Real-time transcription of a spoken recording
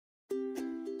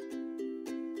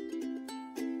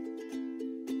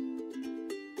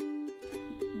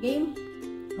game?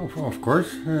 Of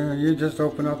course. You just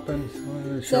open up and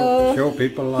show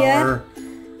people our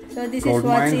So this gold is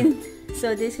what's mine.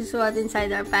 So this is what's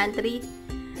inside our pantry.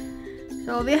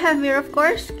 So we have here, of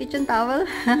course, kitchen towel.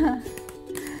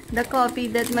 The coffee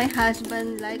that my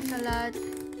husband likes a lot.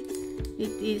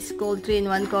 It is cold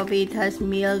 3-in-1 coffee. It has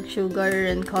milk, sugar,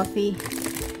 and coffee.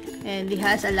 And he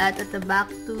has a lot at the back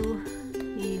too.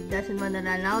 He doesn't want to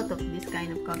run out of this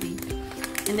kind of coffee.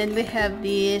 And then we have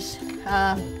this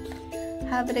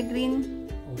green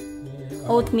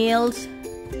oatmeals.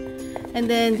 And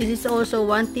then this is also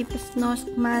 1 teaspoon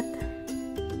mat.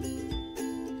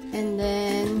 And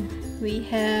then we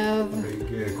have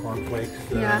cornflakes.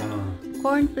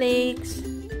 Cornflakes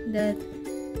that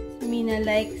Mina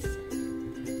likes.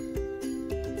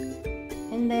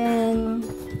 And then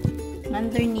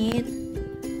underneath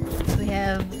we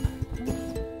have a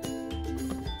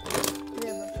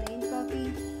plain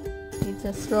coffee. It's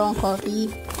a strong coffee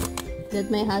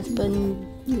that my husband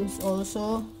uses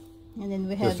also. And then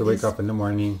we have just to wake up in the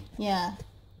morning. Yeah.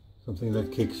 Something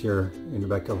that kicks in the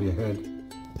back of your head.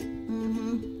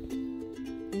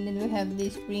 And then we have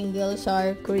this Pringles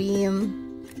sour cream.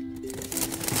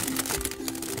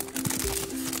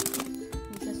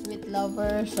 He's a sweet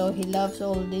lover, so he loves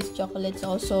all these chocolates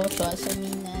also. So as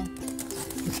Amina.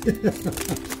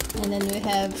 And then we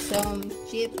have some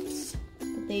chips,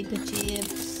 potato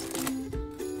chips,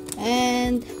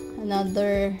 and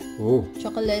another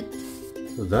chocolate.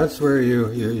 So that's where you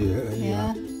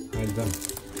hide them.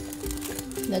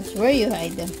 That's where you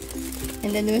hide them.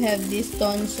 And then we have these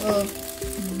tons of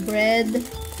bread.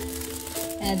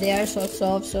 And they are so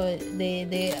soft, so they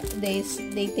taste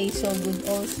so good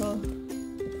also.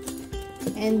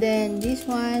 And then this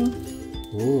one,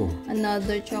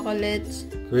 another chocolate.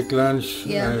 Quick lunch,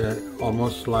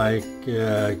 almost like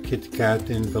Kit Kat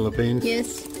in Philippines.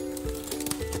 Yes.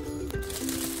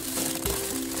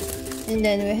 And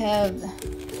then we have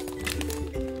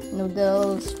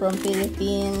noodles from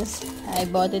Philippines. I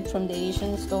bought it from the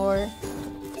Asian store.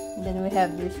 And then we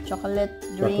have this chocolate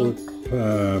drink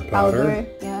powder.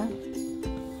 Yeah.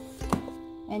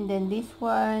 And then this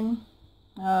one,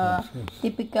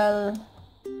 typical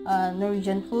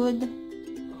Norwegian food.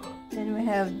 Then we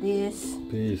have this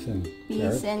peas and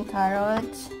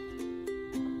carrots,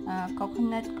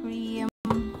 coconut cream.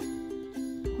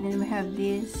 Then we have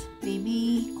this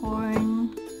baby corn.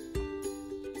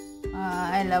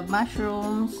 I love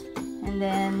mushrooms. And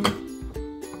then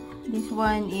this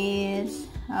one is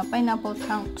pineapple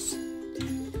chunks.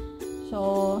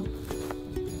 So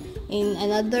in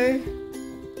another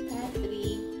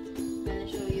pantry, I'm gonna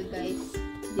show you guys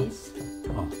this.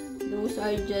 Those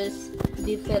are just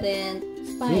different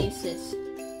spices.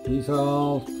 These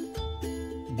are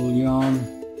bouillon,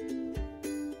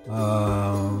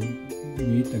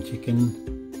 meat and chicken.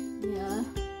 Yeah.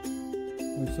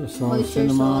 Also some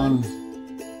cinnamon.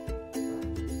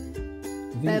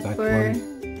 Pepper.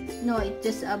 No, it's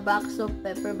just a box of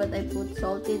pepper, but I put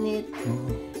salt in it.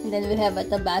 And then we have a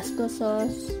Tabasco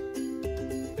sauce.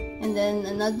 And then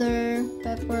another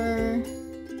pepper.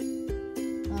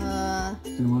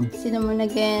 Cinnamon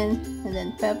again. And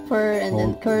then pepper. And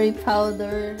then curry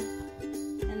powder.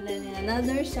 And then in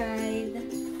another side,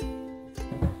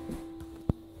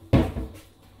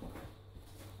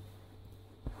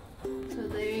 so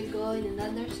there you go. In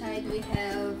another side we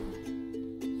have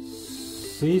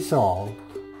sea salt.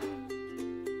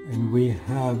 And we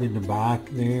have in the back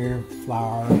there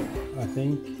flour, I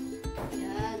think.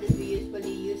 Yeah, that we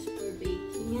usually use for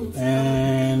baking.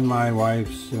 And my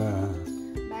wife's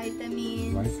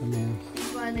vitamins.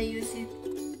 This one I use it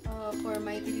for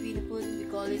my Filipino food. We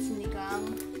call it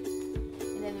sinigang.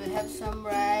 And then we have some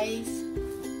rice.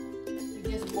 We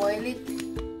just boil it.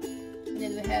 And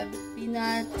then we have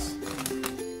peanuts,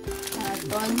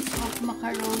 tons of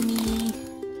macaroni.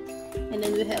 And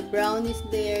then we have brownies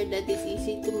there that is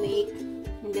easy to make.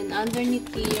 And then underneath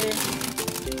here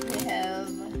we have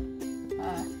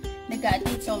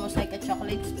nagati. It's almost like a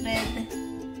chocolate spread.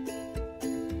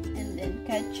 And then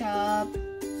ketchup,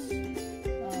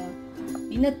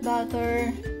 peanut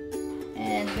butter,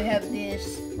 and we have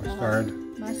this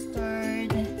mustard,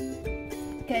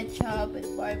 ketchup,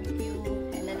 and barbecue,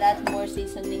 and a lot more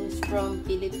seasonings from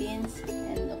Philippines,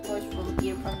 and of course from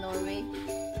here from Norway.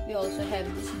 We also have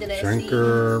this dressing.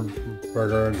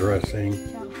 Burger dressing.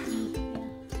 Chunky,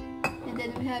 yeah. And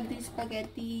then we have this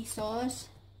spaghetti sauce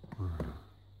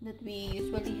that we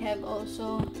usually have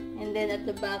also. And then at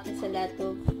the back is a lot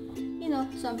of,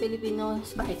 some Filipino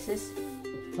spices.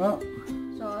 Oh.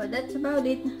 So that's about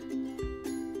it.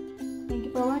 Thank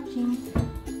you for watching.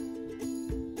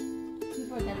 We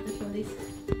forgot to show this.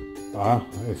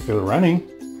 It's still running.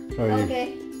 Sorry.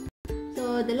 Okay.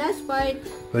 So the last part.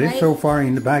 But it's so far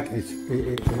in the back. It's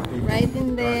right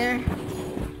in there.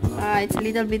 It's a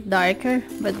little bit darker,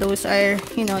 but those are,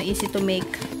 you know, easy to make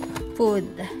food.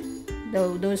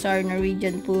 Though those are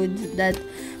Norwegian foods that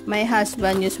my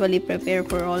husband usually prepare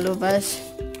for all of us.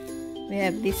 We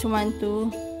have this one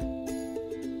too.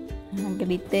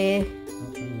 Galite.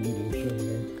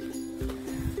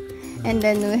 And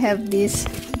then we have this.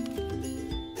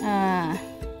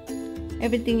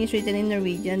 Everything is written in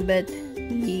Norwegian, but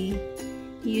he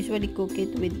usually cook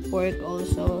it with pork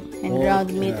also and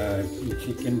ground meat.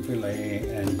 Chicken fillet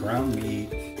and ground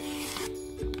meat.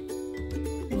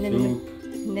 And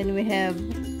then we have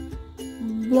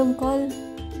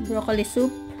broccoli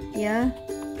soup, yeah.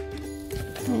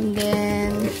 And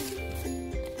then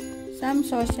some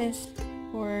sauces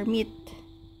for meat.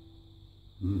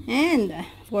 And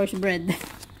of course bread.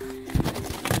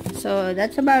 So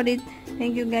that's about it.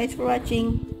 Thank you guys for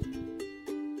watching.